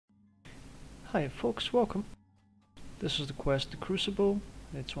Hi folks, welcome. This is the quest The Crucible.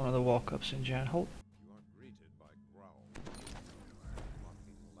 It's one of the walk-ups in Giant Hold.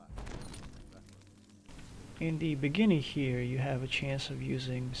 In the beginning here you have a chance of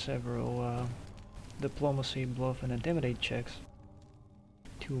using several diplomacy, bluff and intimidate checks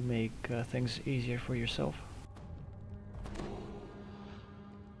to make things easier for yourself.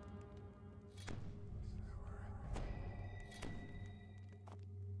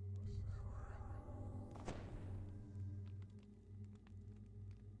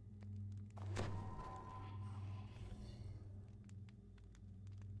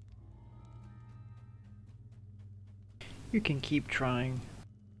 You can keep trying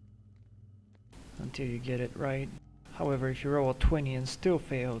until you get it right. However, if you roll a 20 and still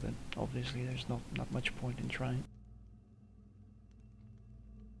fail, then obviously there's not much point in trying.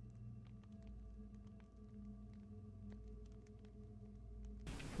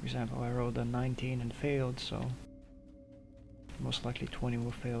 For example, I rolled a 19 and failed, so most likely 20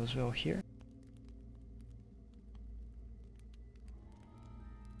 will fail as well here.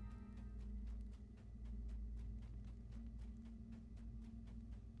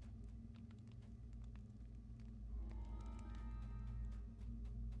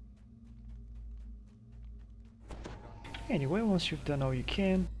 Anyway, once you've done all you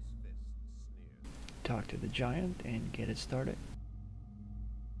can, talk to the giant and get it started.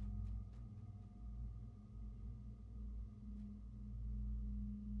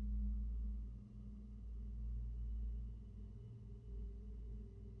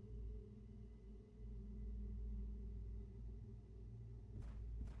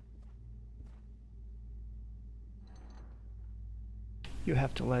 You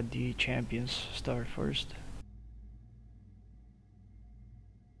have to let the champions start first.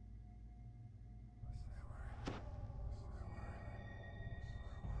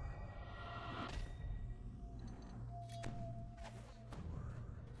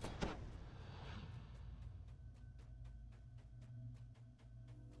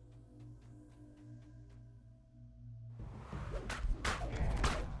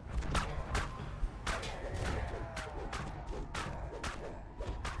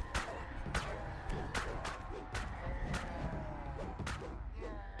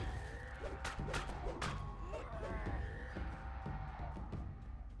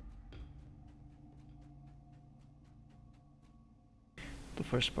 The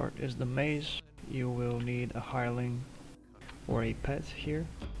first part is the maze. You will need a hireling or a pet here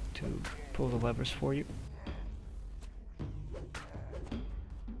to pull the levers for you.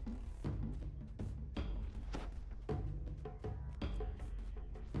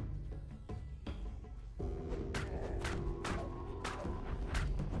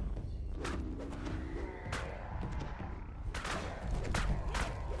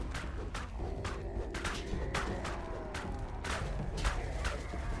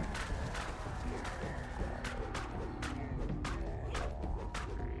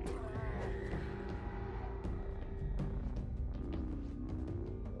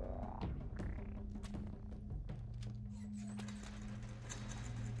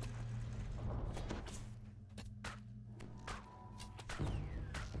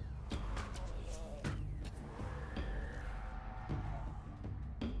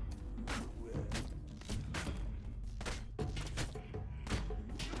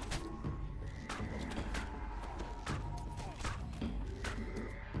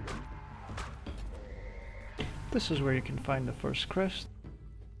 This is where you can find the first crest.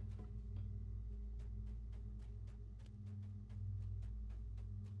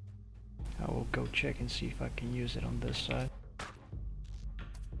 I will go check and see if I can use it on this side.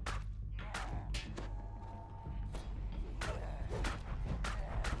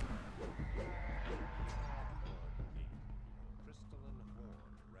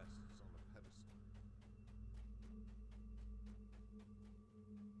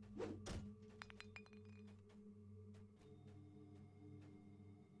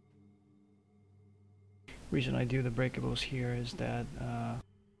 Reason I do the breakables here is that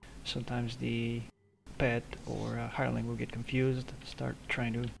sometimes the pet or hireling will get confused, start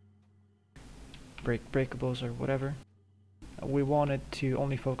trying to break breakables or whatever. We want it to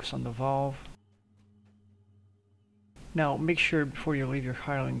only focus on the valve. Now make sure before you leave your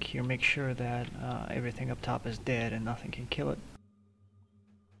hireling here, make sure that everything up top is dead and nothing can kill it.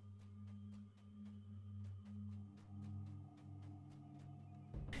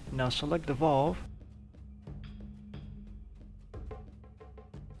 Now select the valve.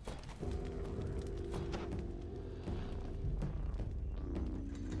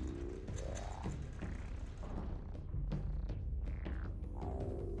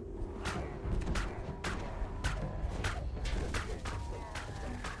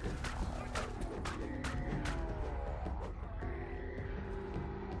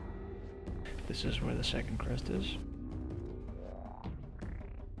 This is where the second crest is.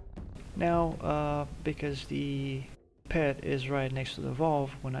 Now, because the pet is right next to the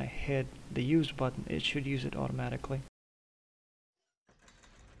valve, when I hit the use button, it should use it automatically.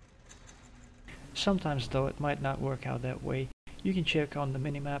 Sometimes though, it might not work out that way. You can check on the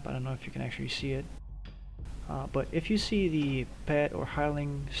minimap. I don't know if you can actually see it. But if you see the pet or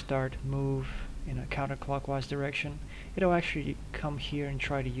hireling start move in a counterclockwise direction, it'll actually come here and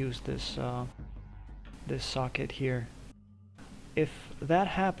try to use this this socket here. If that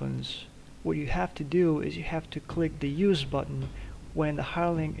happens, what you have to do is you have to click the use button when the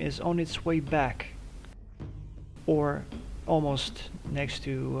hireling is on its way back, or almost next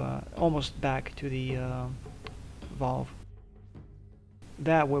to almost back to the valve.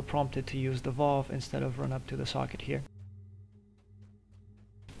 That will prompt it to use the valve instead of run up to the socket here.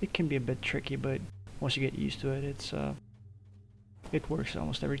 It can be a bit tricky, but once you get used to it, it works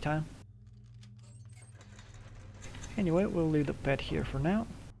almost every time. Anyway, we'll leave the pet here for now.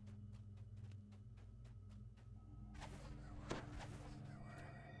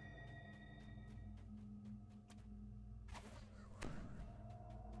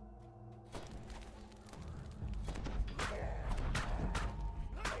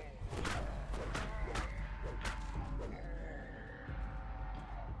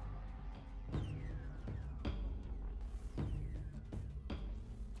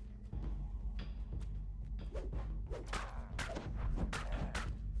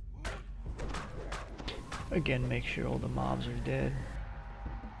 Again, make sure all the mobs are dead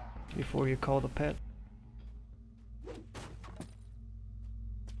before you call the pet.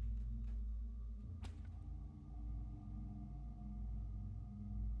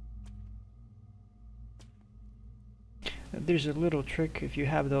 There's a little trick if you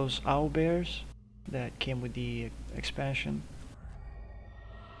have those owl bears that came with the expansion.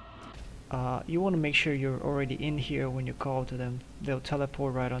 You want to make sure you're already in here when you call to them. They'll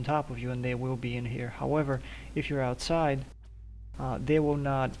teleport right on top of you and they will be in here. However, if you're outside, they will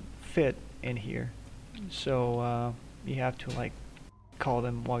not fit in here. So you have to like call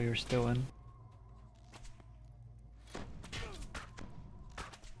them while you're still in.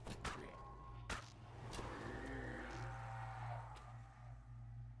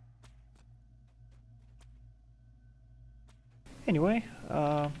 Anyway,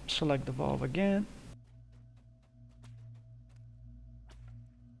 select the valve again.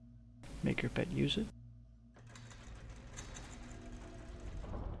 Make your pet use it.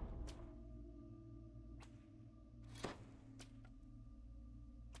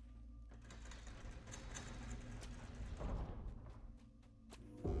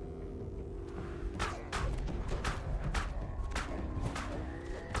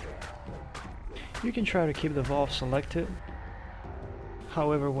 You can try to keep the valve selected.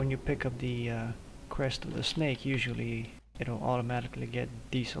 However, when you pick up the crest of the snake, usually it'll automatically get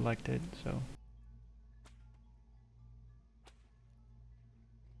deselected, so.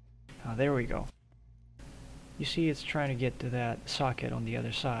 There we go. You see it's trying to get to that socket on the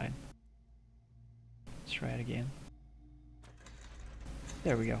other side. Let's try it again.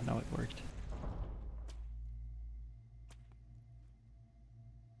 There we go, now it worked.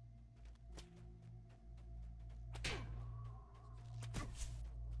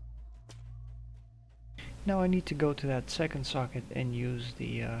 Now I need to go to that second socket and use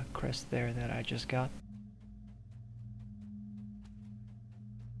the crest there that I just got.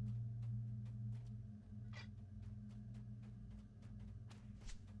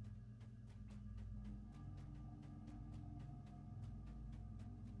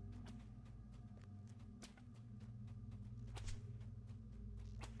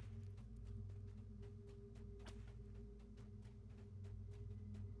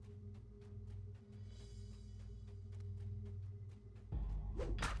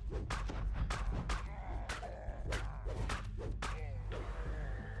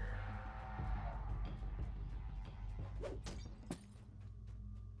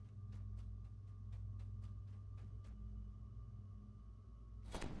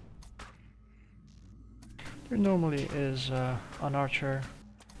 There normally is an archer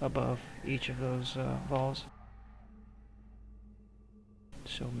above each of those valves,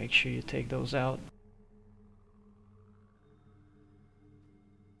 so make sure you take those out.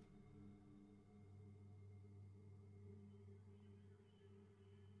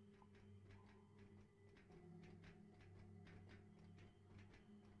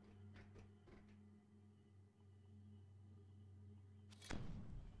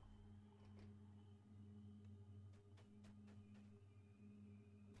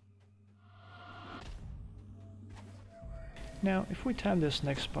 Now, if we time this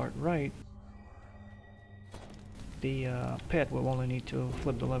next part right, the pet will only need to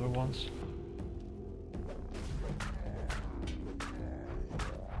flip the lever once.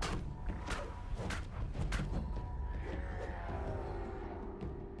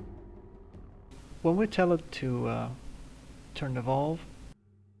 When we tell it to turn the valve,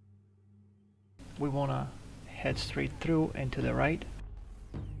 we want to head straight through and to the right.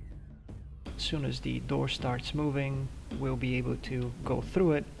 As soon as the door starts moving, we'll be able to go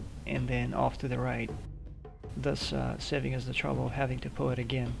through it and then off to the right, thus saving us the trouble of having to pull it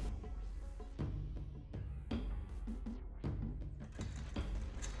again.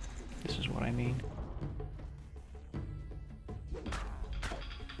 This is what I mean.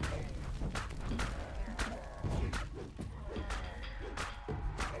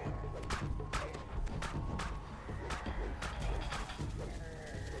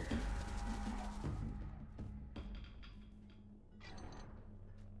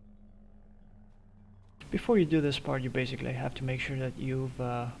 Before you do this part, you basically have to make sure that you've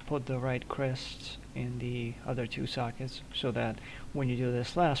put the right crests in the other two sockets, so that when you do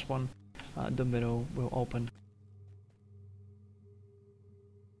this last one, the middle will open.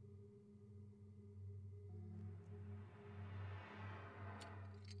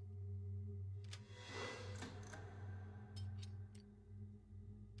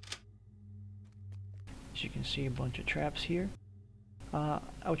 As you can see, a bunch of traps here.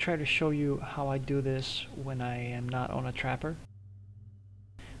 I'll try to show you how I do this when I am not on a trapper.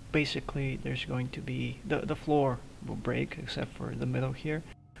 Basically, there's going to be the floor will break except for the middle here.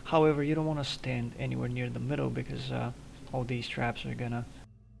 However, you don't want to stand anywhere near the middle because all these traps are gonna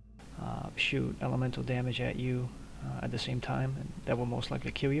shoot elemental damage at you at the same time, and that will most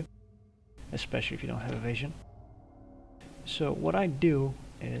likely kill you, especially if you don't have evasion. So what I do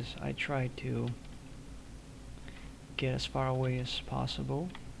is I try to get as far away as possible.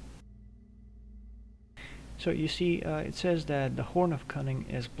 So you see, it says that the Horn of Cunning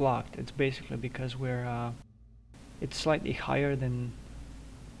is blocked. It's basically because we're it's slightly higher than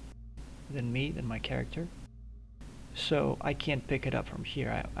my character, so I can't pick it up from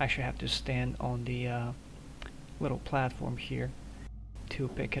here. I actually have to stand on the little platform here to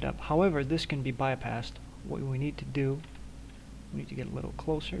pick it up. However, this can be bypassed. What we need to do, we need to get a little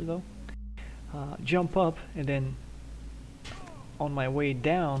closer though, jump up, and then on my way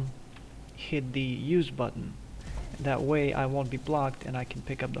down hit the use button. That way I won't be blocked and I can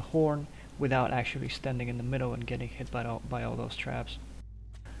pick up the horn without actually standing in the middle and getting hit by all those traps.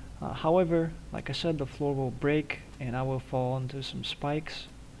 However, like I said, the floor will break and I will fall into some spikes.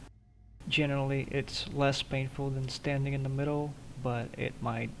 Generally it's less painful than standing in the middle, but it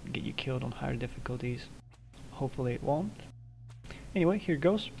might get you killed on higher difficulties. Hopefully it won't. Anyway, here it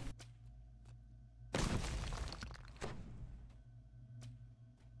goes.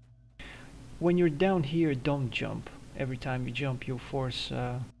 When you're down here, don't jump. Every time you jump, you'll force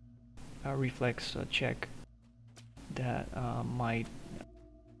a reflex check that might,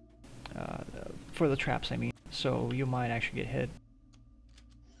 for the traps I mean, so you might actually get hit.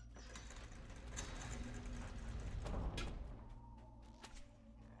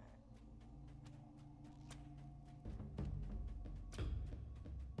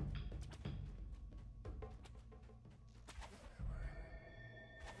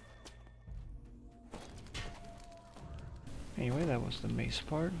 Anyway, that was the mace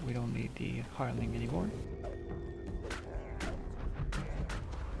part. We don't need the hireling anymore.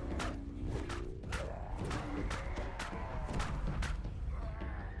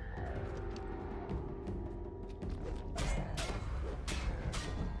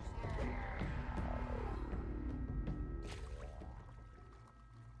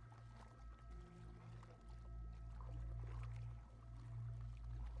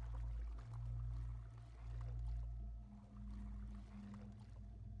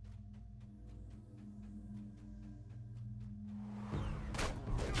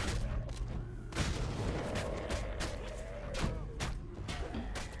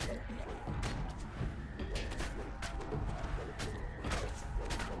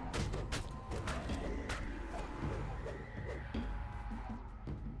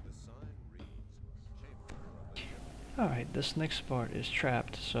 Alright, this next part is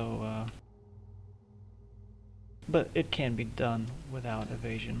trapped, so but it can be done without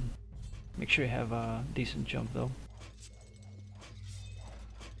evasion. Make sure you have a decent jump though.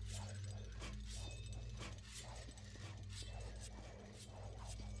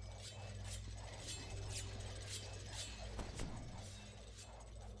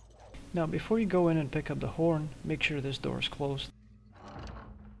 Now before you go in and pick up the horn, make sure this door is closed.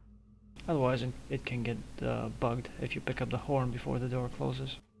 Otherwise it can get bugged if you pick up the horn before the door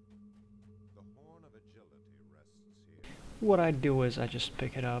closes. The horn of agility rests what I do is I just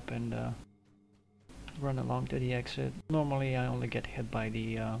pick it up and run along to the exit. Normally I only get hit by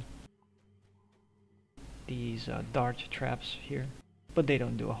these dart traps here, but they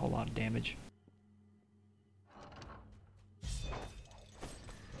don't do a whole lot of damage.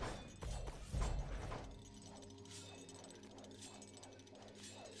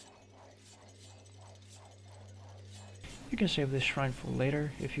 You can save this shrine for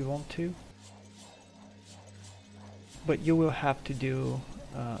later if you want to, but you will have to do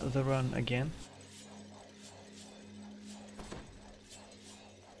the run again.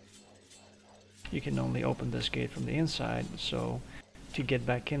 You can only open this gate from the inside, so to get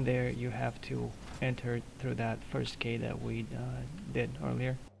back in there you have to enter through that first gate that we did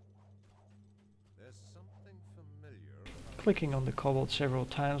earlier. There's something familiar. Clicking on the kobold several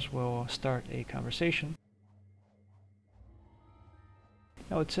times will start a conversation.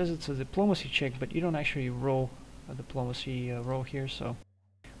 Now it says it's a diplomacy check, but you don't actually roll a diplomacy roll here, so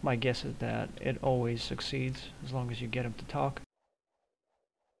my guess is that it always succeeds as long as you get him to talk.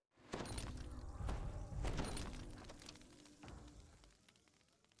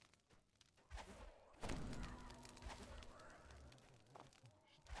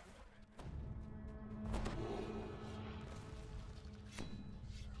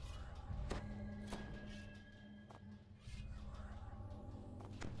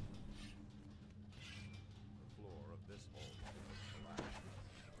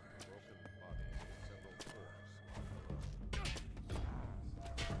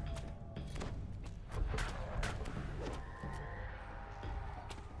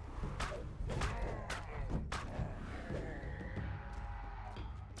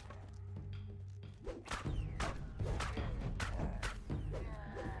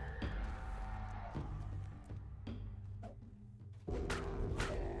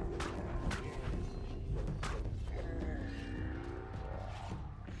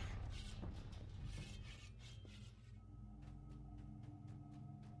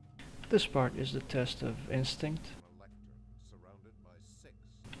 This part is the test of instinct.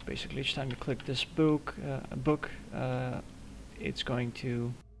 Basically, each time you click this book, it's going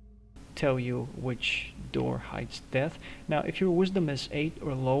to tell you which door hides death. Now, if your wisdom is 8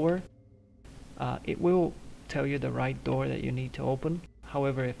 or lower, it will tell you the right door that you need to open.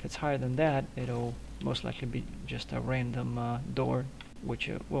 However, if it's higher than that, it'll most likely be just a random door, which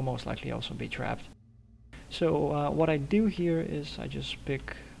will most likely also be trapped. So what I do here is I just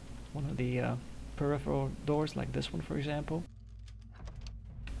pick one of the peripheral doors, like this one for example.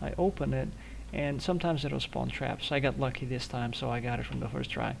 I open it, and sometimes it'll spawn traps. I got lucky this time, so I got it from the first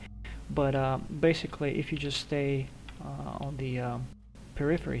try. But basically, if you just stay on the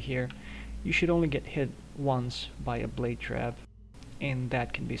periphery here, you should only get hit once by a blade trap, and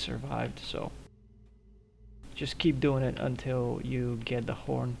that can be survived. So just keep doing it until you get the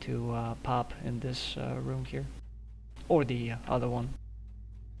horn to pop in this room here, or the other one.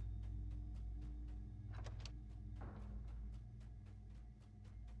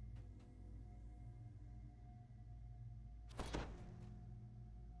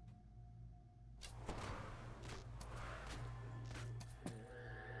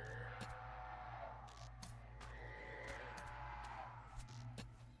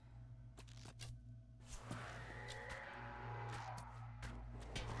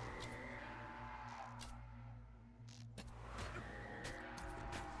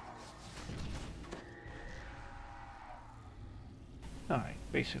 Alright,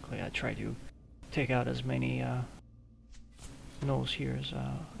 basically I try to take out as many gnolls here as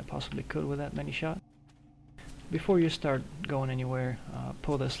I possibly could with that many shot. Before you start going anywhere,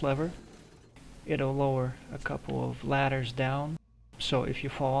 pull this lever. It'll lower a couple of ladders down, so if you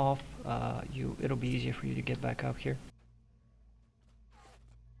fall off, it'll be easier for you to get back up here.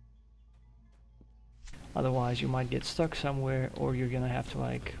 Otherwise you might get stuck somewhere, or you're gonna have to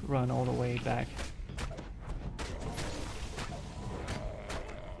like run all the way back.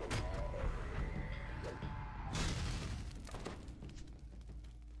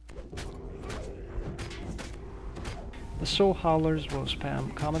 The soul howlers will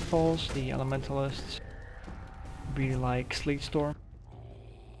spam comet falls. The elementalists really like sleet storm.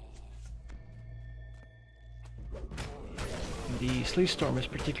 The sleet storm is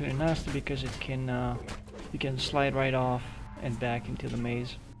particularly nasty because it can you can slide right off and back into the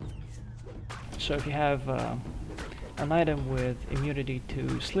maze. So if you have an item with immunity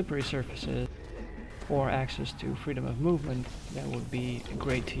to slippery surfaces or access to freedom of movement, that would be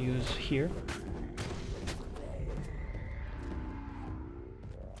great to use here.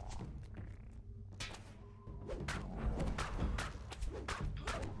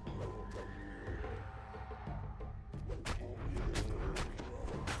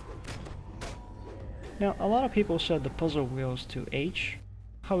 Now, a lot of people set the puzzle wheels to H,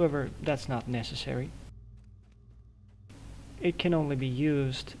 however, that's not necessary. It can only be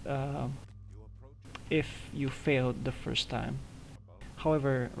used if you failed the first time.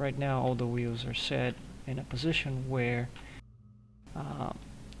 However, right now all the wheels are set in a position where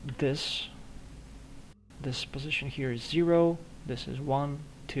this position here is 0, this is 1,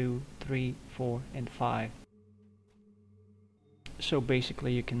 2, 3, 4, and 5. So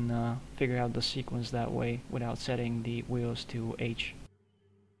basically you can figure out the sequence that way without setting the wheels to H.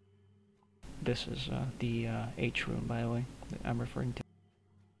 This is the H rune, by the way, that I'm referring to.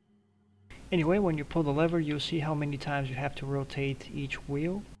 Anyway, when you pull the lever, you'll see how many times you have to rotate each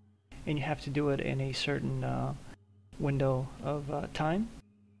wheel, and you have to do it in a certain window of time.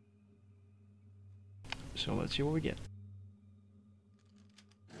 So let's see what we get.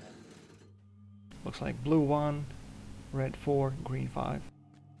 Looks like blue 1, red 4, green 5.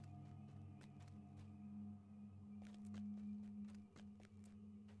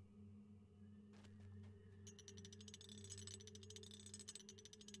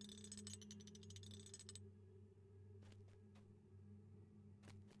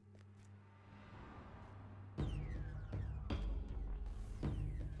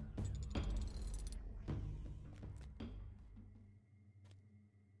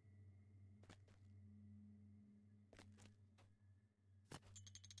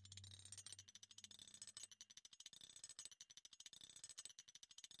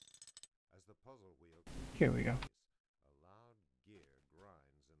 As the puzzle wheel Here we go. a loud gear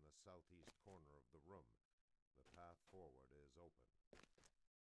grinds in the southeast corner of the room. The path forward is open.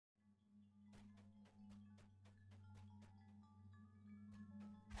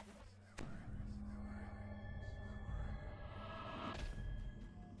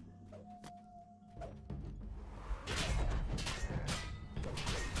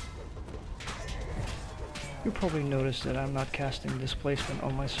 You probably noticed that I'm not casting displacement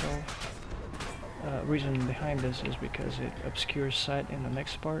on myself. Reason behind this is because it obscures sight in the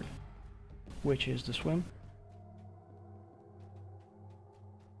next part, which is the swim.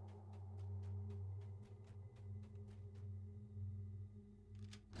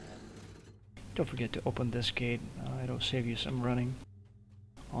 Don't forget to open this gate, it'll save you some running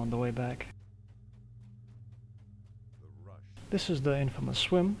on the way back. The rush This is the infamous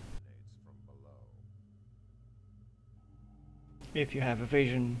swim. emanates from below. If you have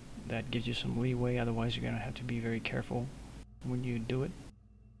evasion, that gives you some leeway, otherwise you're going to have to be very careful when you do it.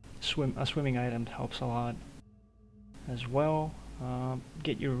 A swimming item helps a lot as well.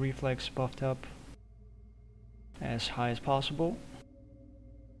 Get your reflex buffed up as high as possible.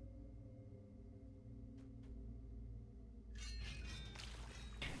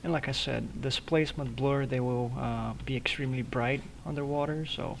 And like I said, displacement blur, they will be extremely bright underwater,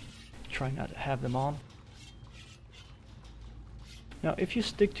 so try not to have them on. Now if you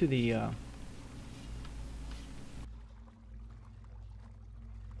stick to the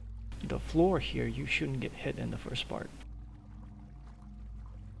floor here, you shouldn't get hit in the first part.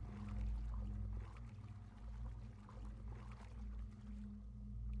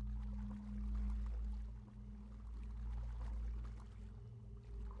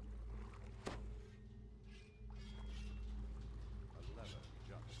 A lever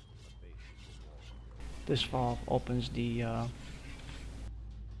juts from the base of the wall. This valve opens the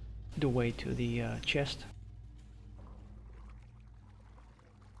way to the chest.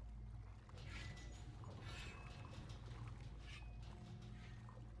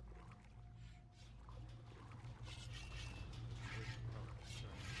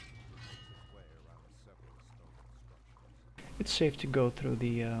 It's safe to go through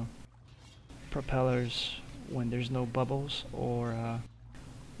the propellers when there's no bubbles or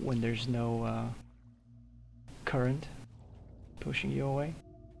when there's no current pushing you away.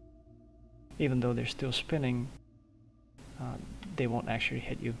 Even though they're still spinning, they won't actually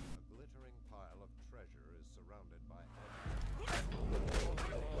hit you. A glittering pile of treasure is surrounded by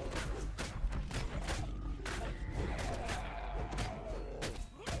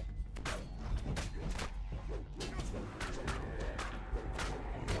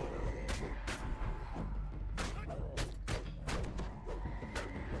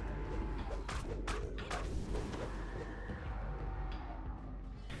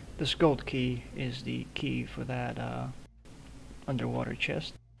This gold key is the key for that underwater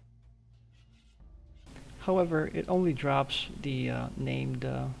chest. However, it only drops the named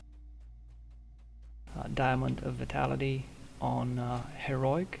Diamond of Vitality on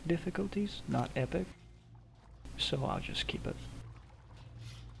heroic difficulties, not epic. So I'll just keep it.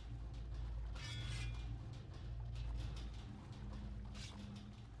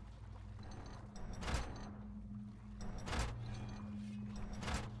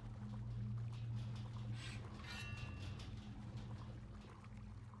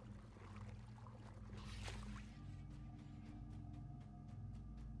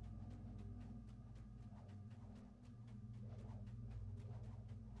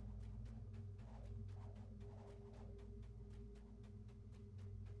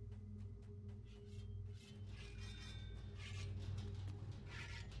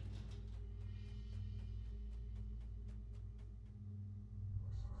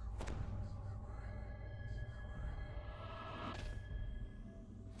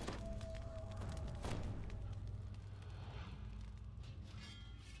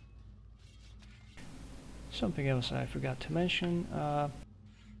 Something else I forgot to mention,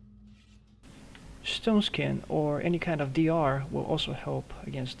 stone skin or any kind of DR will also help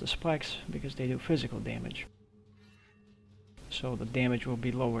against the spikes because they do physical damage. So the damage will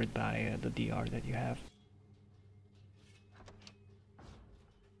be lowered by the DR that you have.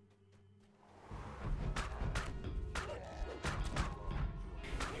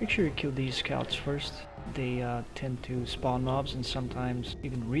 Make sure you kill these scouts first. They tend to spawn mobs and sometimes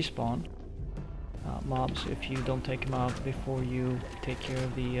even respawn mobs if you don't take them out before you take care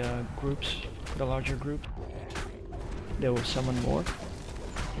of the groups, the larger group. They will summon more.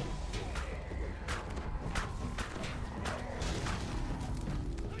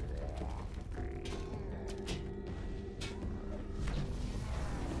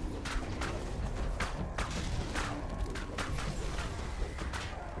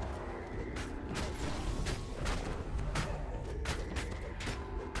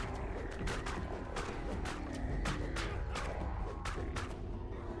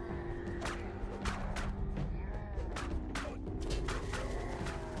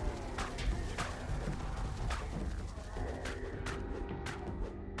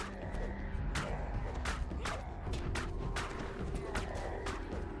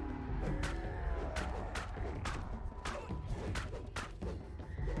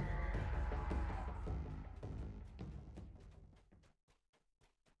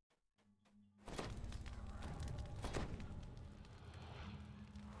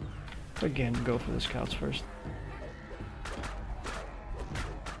 Again, go for the scouts first.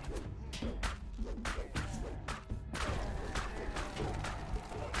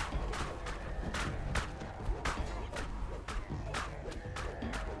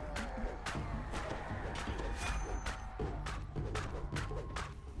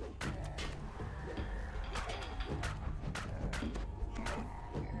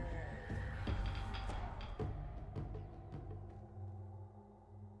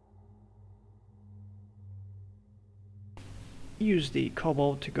 Use the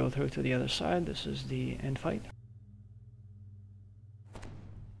kobold to go through to the other side. This is the end fight.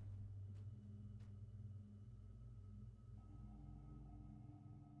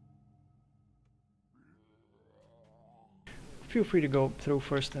 Feel free to go through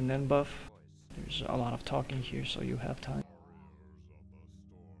first and then buff. There's a lot of talking here, so you have time.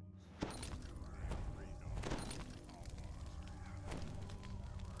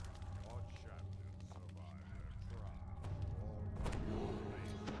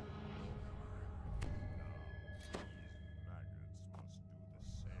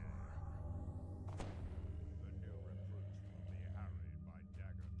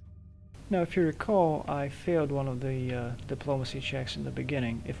 Now, if you recall, I failed one of the diplomacy checks in the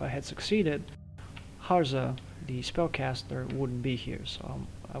beginning. If I had succeeded, Harza, the spellcaster, wouldn't be here, so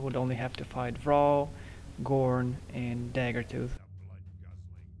I would only have to fight Vraal, Gorn, and Daggertooth.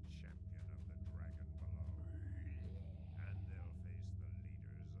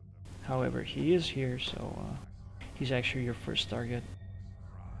 However, he is here, so he's actually your first target.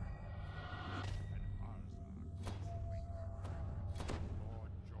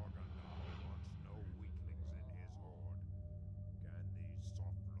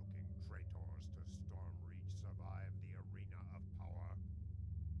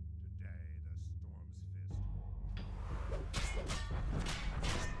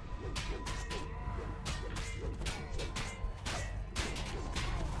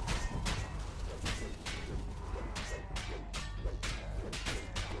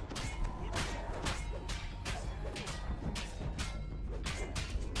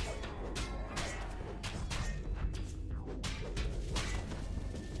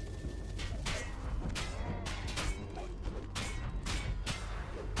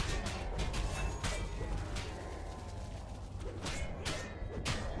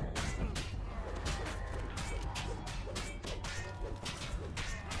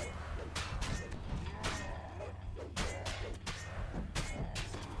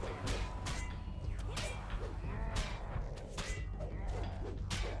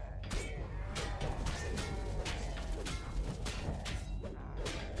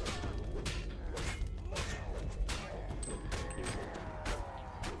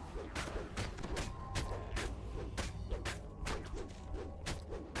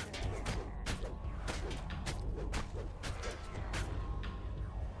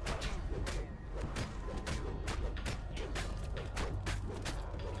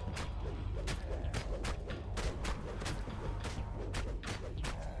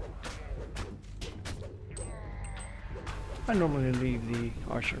 I normally leave the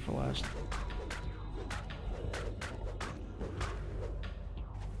archer for last.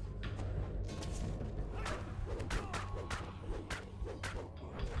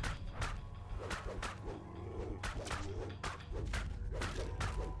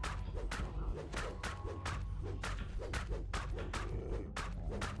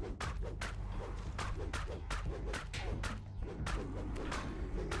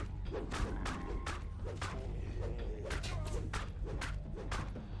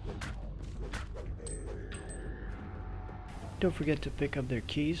 Don't forget to pick up their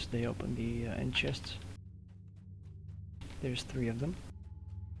keys. They open the end chests. There's 3 of them.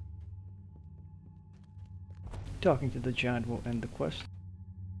 Talking to the giant will end the quest.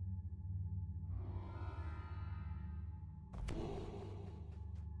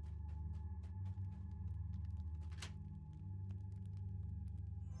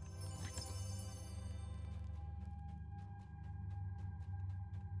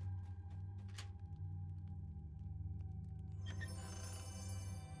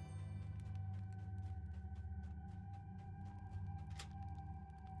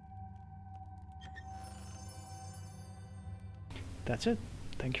 That's it.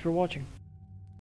 Thank you for watching.